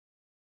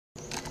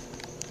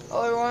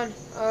Hello everyone,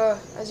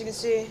 as you can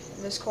see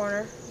in this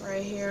corner,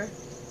 right here,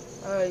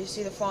 you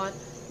see the font,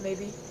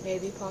 maybe,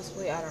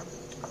 possibly, I don't know,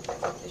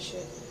 fuck this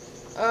shit.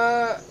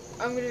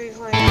 I'm gonna be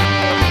playing,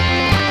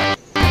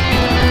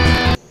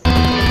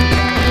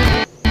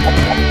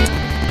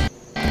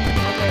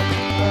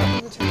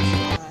 let me turn this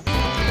shit on.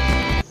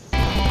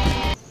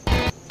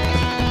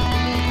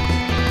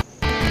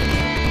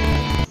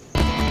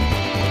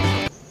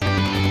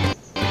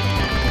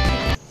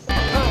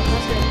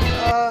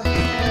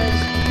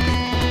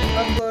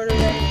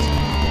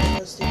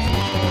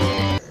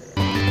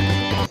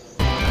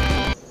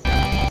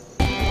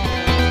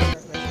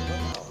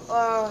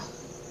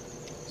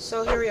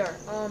 So here we are.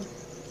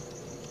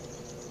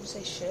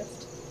 Say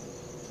shift.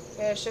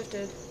 Okay, I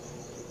shifted.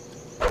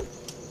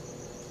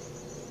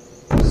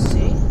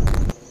 See?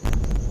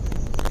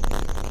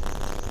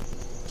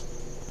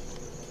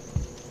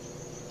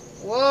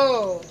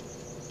 Whoa!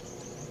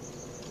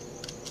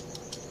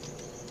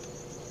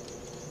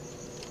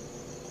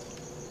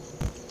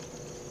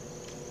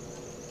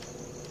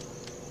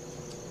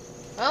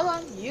 Come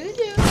on, you can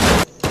do it.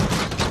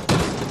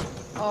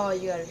 Oh,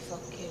 you gotta be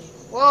fucking kidding.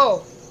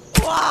 Whoa!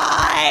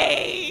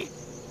 Why?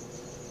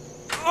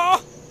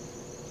 Oh.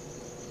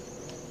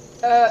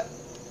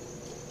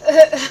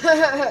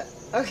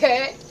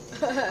 Okay.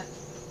 I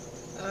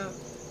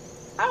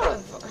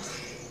don't know.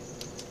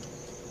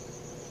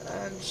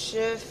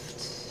 Shift,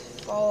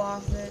 fall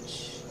off, bitch.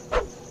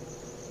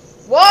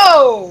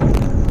 Whoa!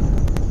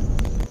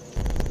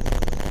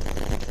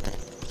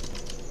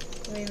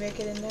 Let me make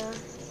it in there.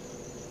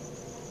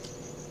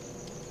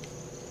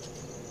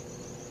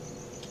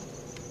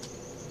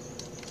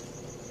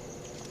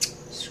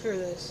 Screw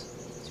this.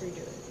 Let's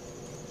redo it.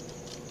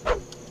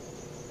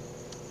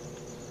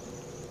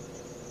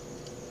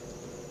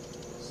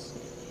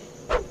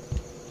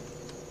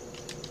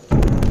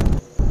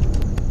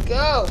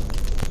 Go!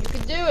 You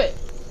can do it!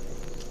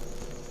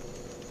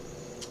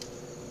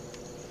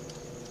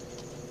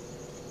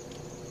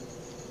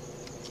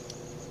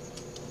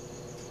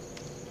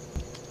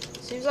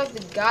 Seems like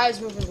the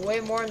guy's moving way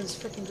more than this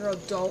freaking girl.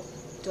 Don't.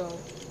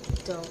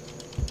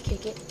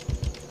 Kick it.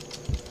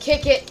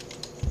 Kick it!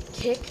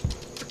 Kick.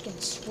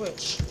 Freaking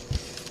switch.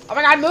 Oh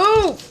my god,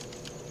 move!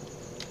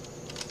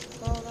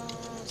 Hold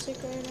on,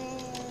 secret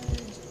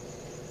eyes.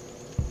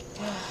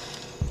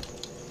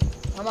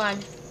 Come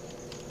on.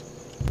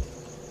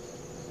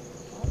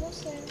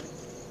 Almost there.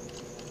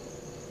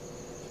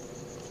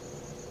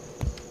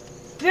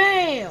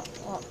 Bam!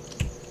 Oh.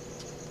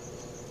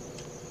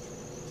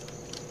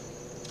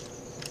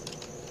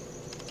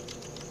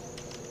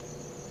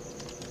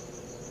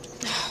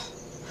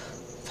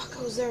 Fuck, I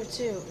was there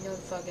too. You know,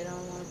 fuck it, I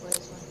don't want to play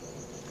this one.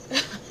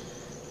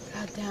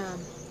 God damn.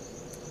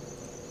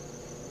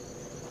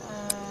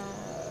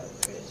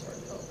 Pretty sort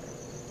of over.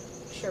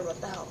 Sure, what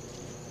the hell?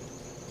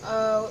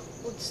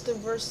 What's the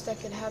worst that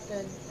could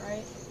happen,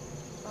 right?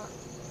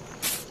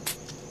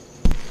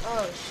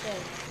 Oh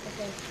shit.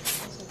 Okay.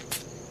 Listen.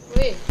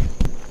 Wait.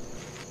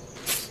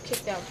 Just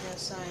kicked out from that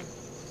sign.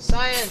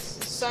 Science!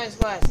 It's science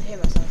class. I hate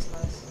my science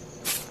class.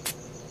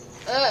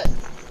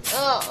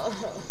 Oh.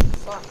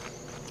 Fuck.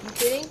 You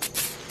kidding?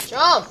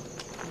 Jump!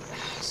 You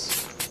ass.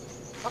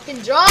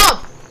 Fucking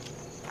jump!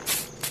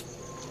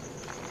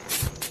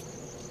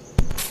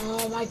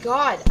 Oh my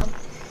god.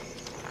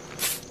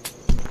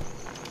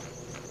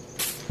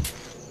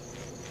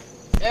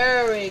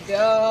 There we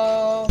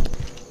go.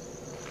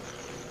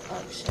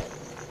 Oh shit.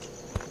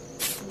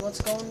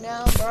 What's going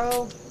down,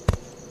 bro?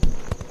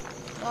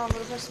 Oh, I'm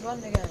gonna press the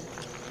button again.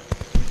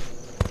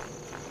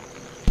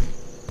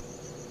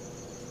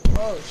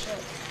 Oh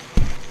shit.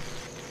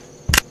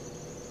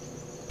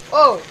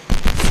 Oh!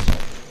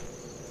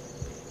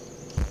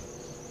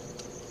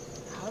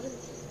 How did...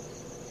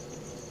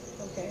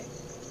 Okay.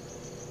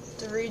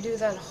 To redo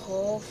that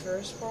whole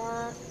first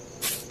part?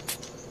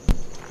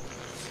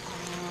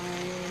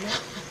 Fine.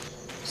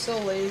 So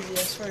lazy,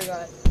 I swear to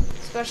God.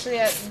 Especially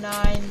at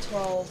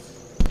 9:12.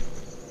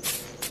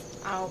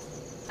 I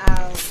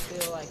don't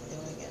feel like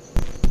doing it.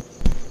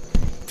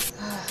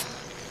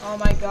 Oh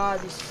my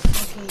god, these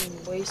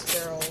fucking waste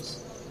barrels.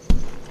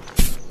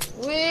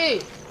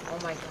 Wee! Oh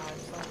my god,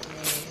 fuck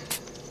me.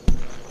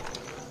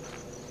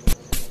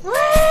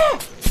 Wee!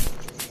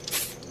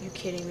 You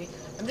kidding me?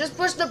 I'm just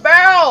pushing the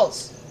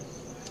barrels!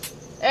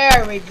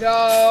 There we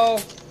go!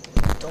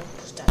 Don't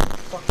push that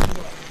fucking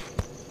way.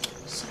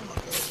 Son of a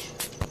bitch.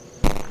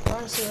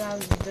 Honestly, I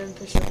didn't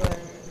push the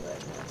button, but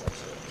no, it's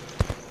actually...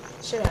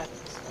 Shit happens.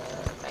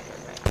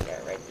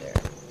 Right there.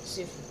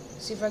 See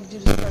if I can do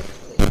this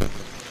perfectly.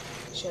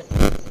 Shit.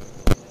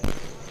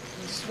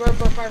 This is where I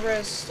broke my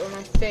wrist or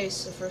my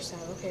face the first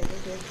time. Okay,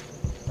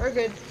 we're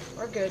good.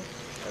 We're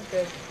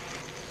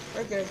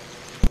good.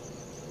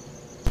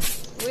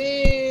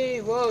 Wee!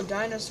 Whoa,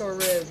 dinosaur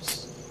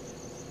ribs.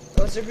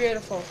 Those are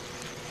beautiful.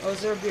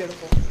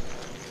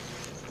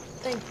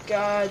 Thank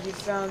God you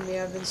found me.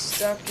 I've been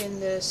stuck in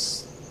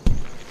this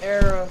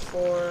era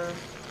for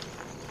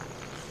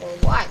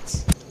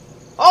what?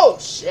 Oh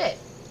shit!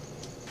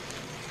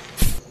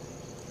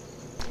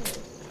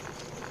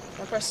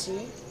 I press C?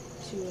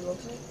 See what it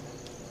looks like?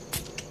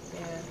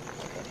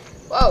 Yeah, okay.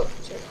 Whoa!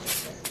 Shit,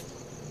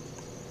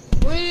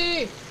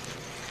 whee!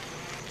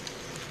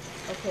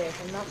 Okay, if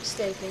I'm not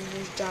mistaken,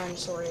 there's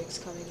dinosaur eggs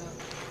coming up.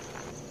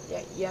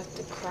 Yeah, you have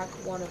to crack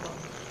one of them.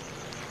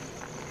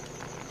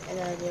 And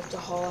then you have to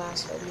haul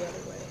ass the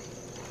other way.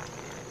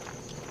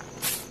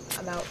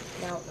 I'm out,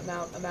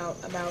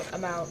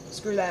 I'm out.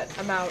 Screw that,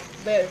 I'm out.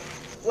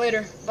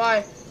 Later,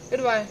 bye.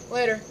 Goodbye,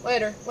 later.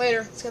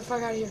 Let's get the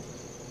fuck out of here.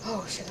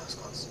 Oh shit, that was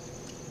close.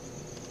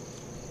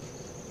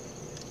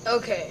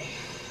 Okay.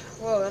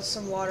 Whoa, that's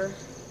some water.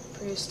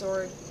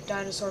 Prehistoric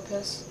dinosaur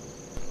piss.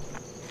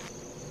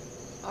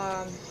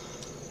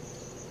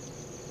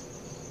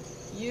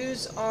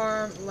 Use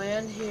arm,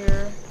 land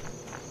here.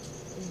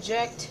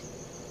 Inject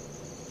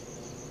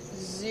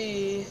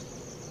Z.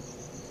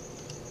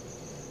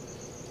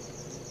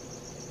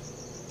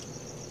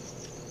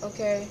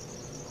 Okay.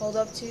 Hold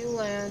up till you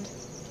land.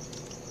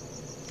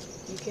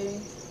 You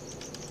kidding?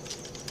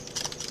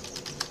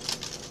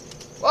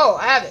 Whoa,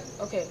 I have it.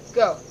 Okay,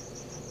 go.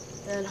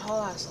 And then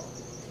haul asshole.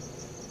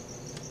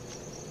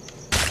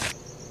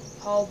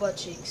 Haul butt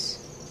cheeks.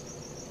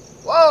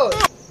 Whoa!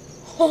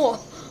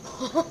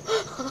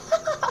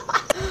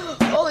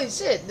 Holy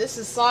shit, this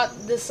is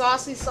the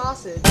saucy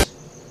sausage.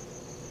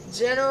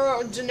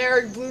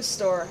 Generic blue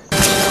store.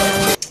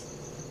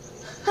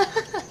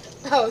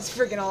 That was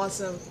freaking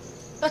awesome.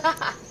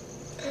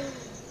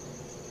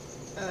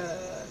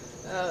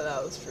 Oh,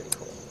 that was pretty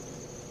cool.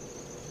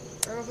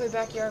 We're gonna play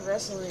backyard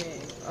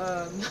wrestling.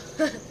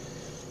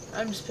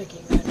 I'm just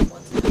picking random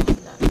ones.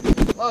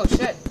 Whoa,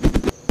 shit.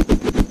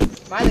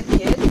 Am I the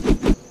kid?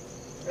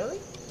 Really?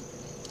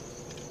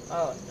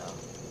 Oh, no.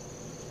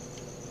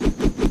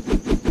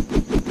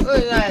 Look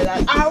at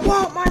that. I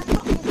want my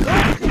fucking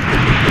gun!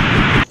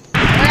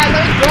 Yeah,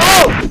 let me go!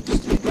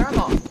 Stupid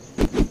grandma.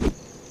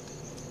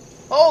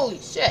 Holy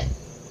shit.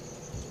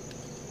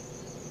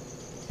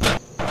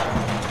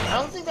 I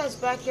don't think that's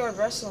backyard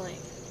wrestling.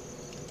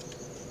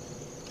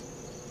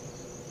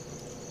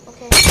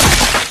 Okay.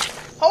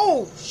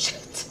 Oh,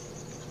 shit.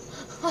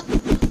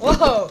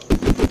 Whoa.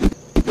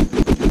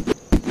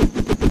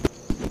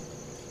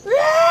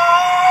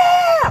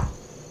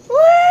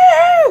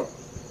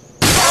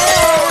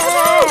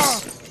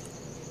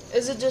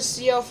 Is it just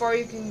see how far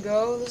you can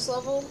go this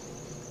level?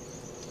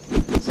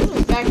 This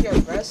was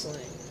backyard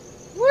wrestling.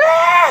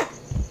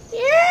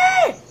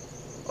 Yeah!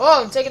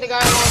 Oh, I'm taking the guy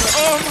along with me.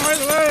 Oh, my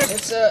leg!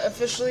 It's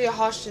officially a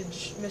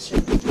hostage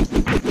mission.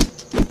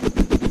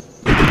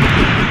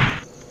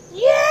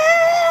 Yeah!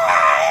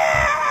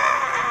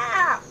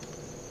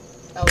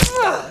 That was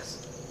fast.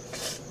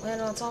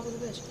 Land on top of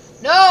the bitch.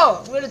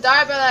 No! I'm gonna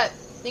die by that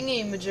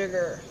thingy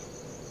majigger.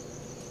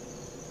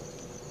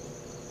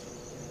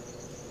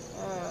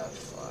 Oh,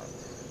 fuck.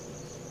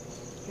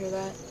 Hear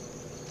that?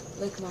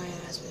 Lick my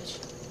ass, bitch.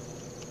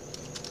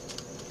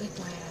 Lick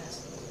my ass.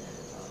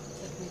 Oh,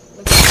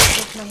 lick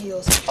my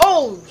heels.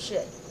 Oh,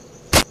 shit.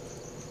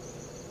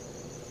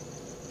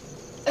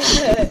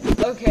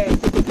 Okay.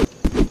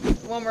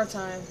 One more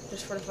time.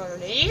 Just for the fuck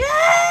of it.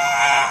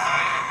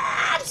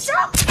 Yeah! I'm so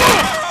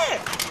good!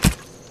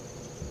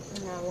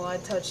 Oh, well, I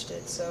touched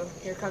it, so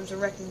here comes a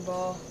wrecking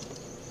ball.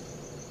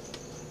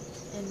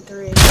 In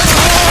 3.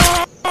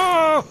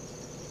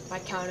 My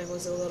counting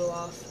was a little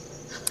off.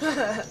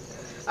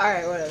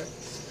 Alright, whatever.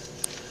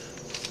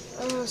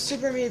 Oh,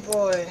 Super Meat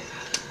Boy.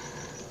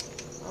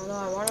 Oh no,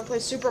 I want to play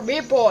Super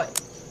Meat Boy.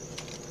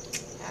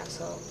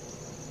 Asshole.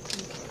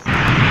 Okay.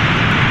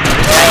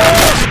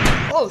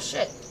 Oh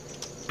shit.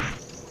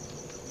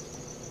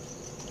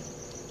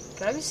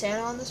 Can I be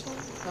Santa on this one?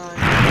 No.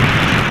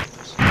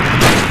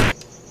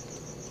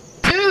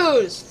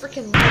 Dude, it's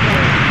freaking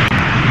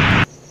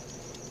Lego.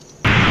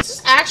 This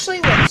is actually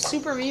what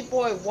Super Meat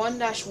Boy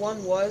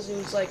 1-1 was. It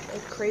was like a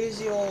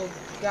crazy old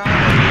guy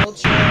in a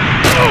wheelchair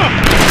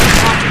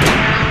walking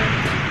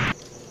around.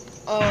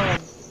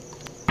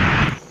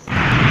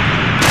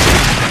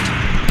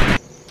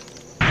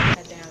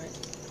 God damn it.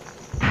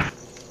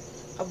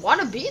 I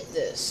want to beat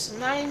this. I'm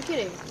not even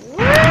kidding. What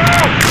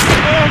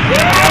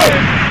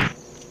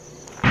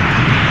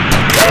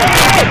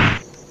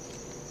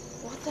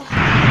the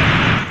hell?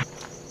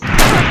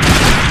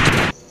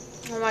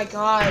 Oh my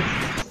god.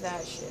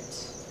 That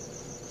shit.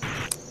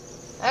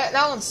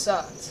 That one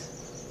sucked.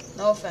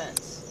 No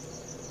offense.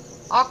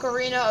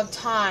 Ocarina of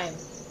Time.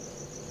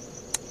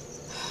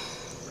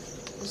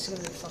 This is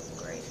gonna be fucking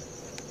great.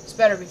 This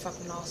better be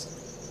fucking awesome.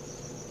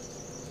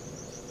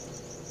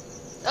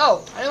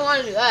 Oh, I didn't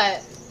want to do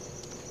that.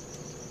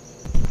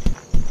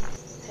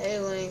 Hey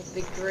Link,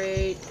 the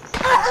great.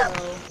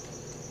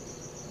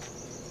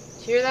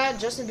 Hear that?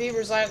 Justin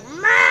Bieber's like,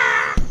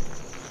 "Mah!"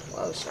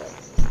 Whoa, shit.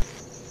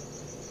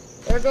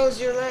 There goes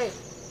your leg.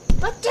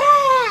 But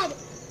Dad!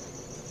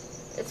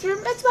 It's my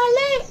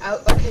leg!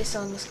 Oh, okay,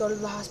 son, let's go to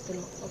the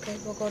hospital. Okay,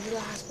 we'll go to the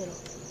hospital.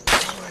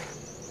 Don't worry.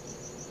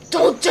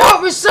 Don't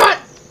tell me, son!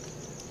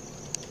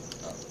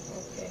 Oh,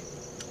 okay.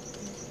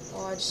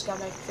 Oh, I just got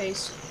my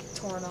face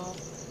torn off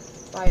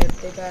by a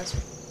big ass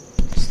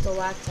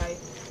stalactite.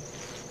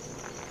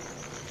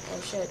 Oh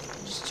shit.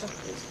 I just took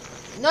this.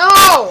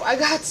 No! I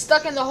got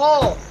stuck in the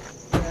hole!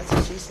 Yeah, that's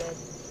what she said.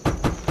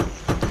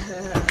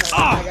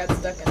 I got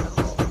stuck in the hole.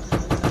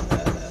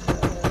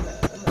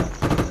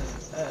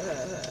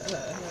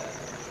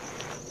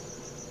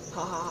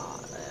 Haha,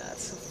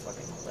 that's so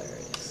fucking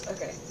hilarious.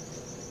 Okay.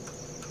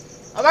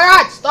 Oh my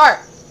god, start!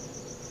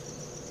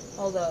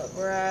 Hold up,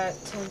 we're at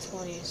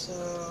 10:20, so...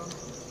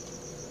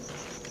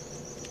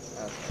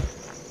 Okay.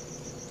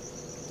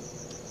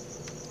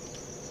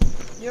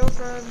 Your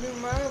friend, do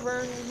my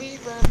friend, be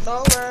friend,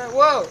 over.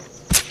 Whoa!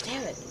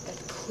 Damn it,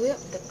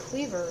 the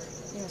cleaver.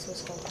 You know what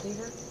it's called,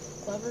 cleaver?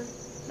 Clever?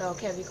 No, it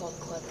can't be called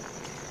clever.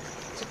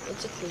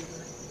 It's a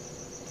cleaver.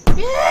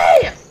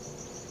 Yeah!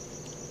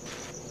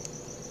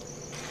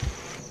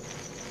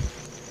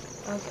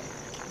 Okay.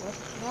 What?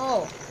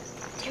 No!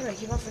 Damn it, I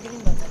keep on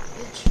forgetting about that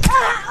bitch.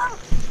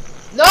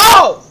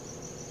 No!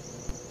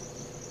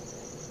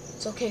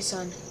 It's okay,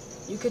 son.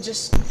 You could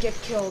just get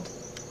killed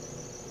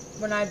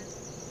when I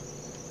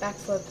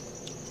backflip,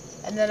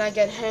 and then I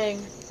get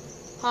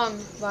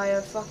hung by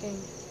a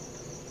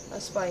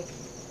spike.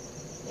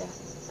 Yeah,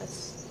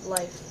 that's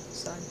life,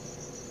 son.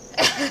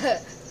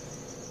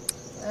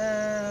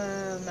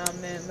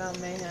 Mount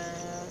Mayhem.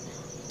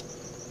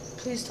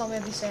 Please tell me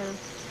I'll be Santa.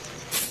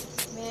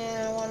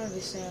 Man, I want to be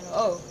Santa.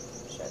 Oh,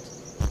 shit.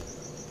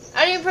 I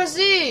didn't even press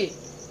Z!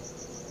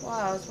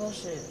 Wow, that's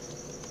bullshit.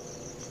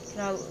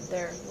 Now,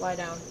 there, lie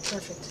down.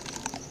 Perfect.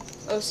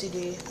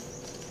 OCD.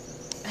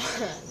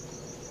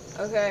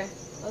 Okay,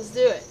 let's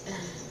do it.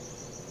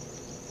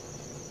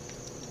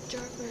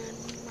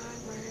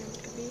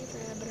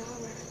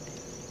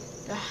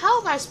 Now, how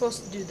am I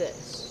supposed to do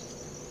this?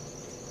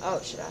 Oh,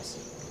 shit, I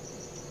see.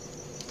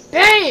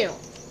 BAM!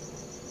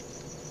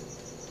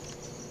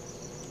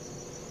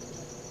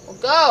 Well,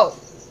 go!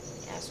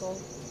 Asshole.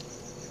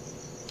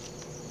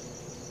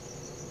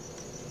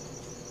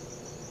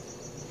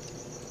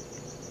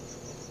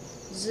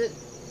 Is it?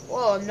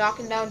 Whoa, I'm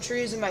knocking down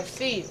trees with my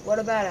feet. What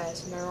a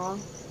badass. Am I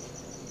wrong?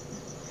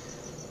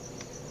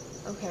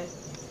 Okay.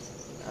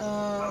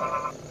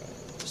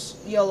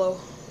 YOLO.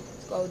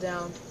 Go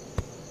down.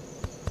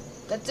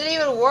 That didn't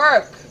even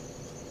work.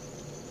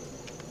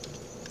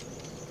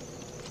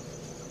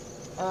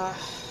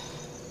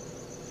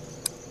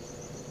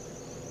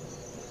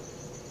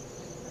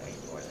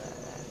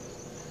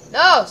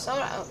 No!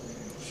 Someone. Oh,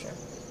 sure.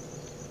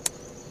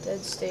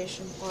 Dead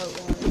Station Part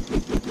 1.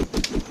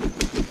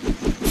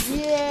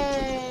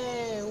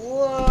 Yay!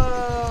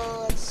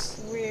 Whoa! That's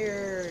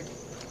weird.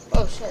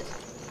 Oh, shit.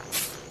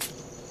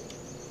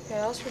 Okay,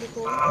 that was pretty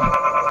cool.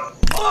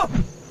 What?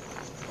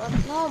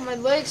 No, my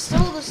leg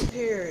still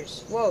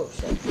disappears. Whoa,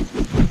 shit.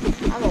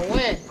 I'm a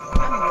win.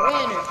 I'm a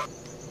winner.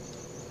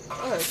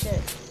 Oh,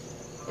 shit.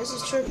 This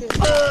is trippy.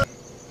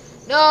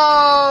 No!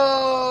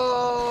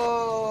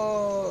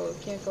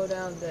 Can't go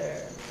down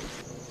there.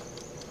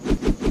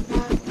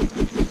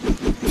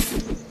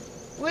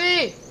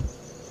 Wait!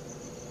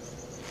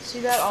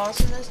 See that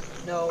awesomeness?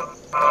 No.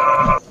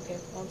 Okay,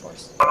 one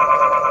force.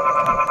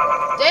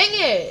 Dang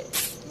it!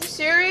 Are you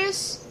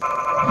serious?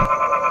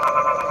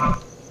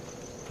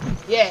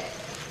 Yeah.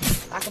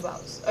 Back a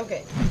bounce.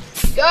 Okay.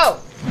 Go!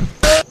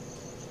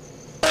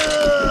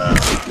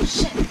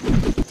 Shit.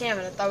 Damn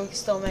it, I thought we could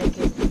still make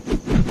it.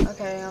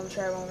 Okay, I'm gonna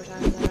try it one more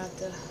time, and then I have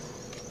to...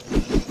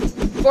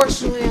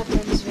 Fortunately, after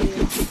this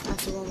video,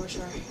 after one more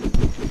try.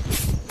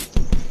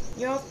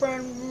 Your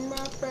friend,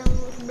 my friend,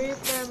 would be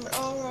friend, but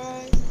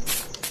alright.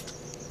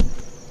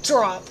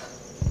 Drop.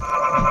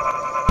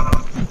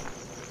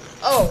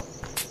 Oh,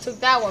 took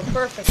that one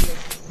perfectly.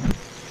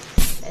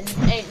 And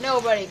ain't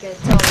nobody gonna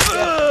tell me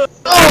that.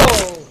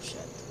 Oh,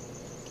 shit.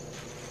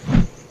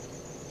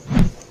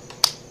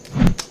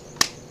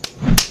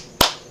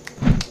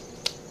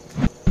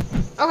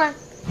 Okay.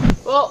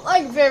 Well,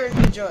 like and favorite if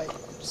you enjoyed.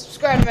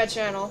 Subscribe to my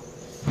channel.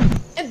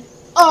 And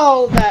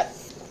all that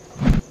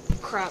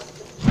crap.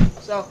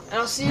 So, and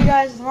I'll see you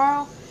guys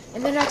tomorrow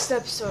in the next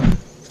episode.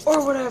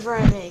 Or whatever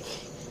I make.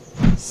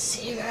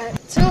 See you guys.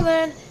 Till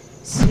then,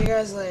 see you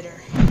guys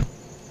later.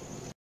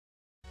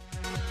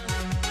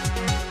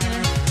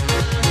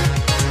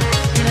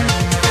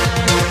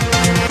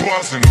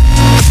 Boston.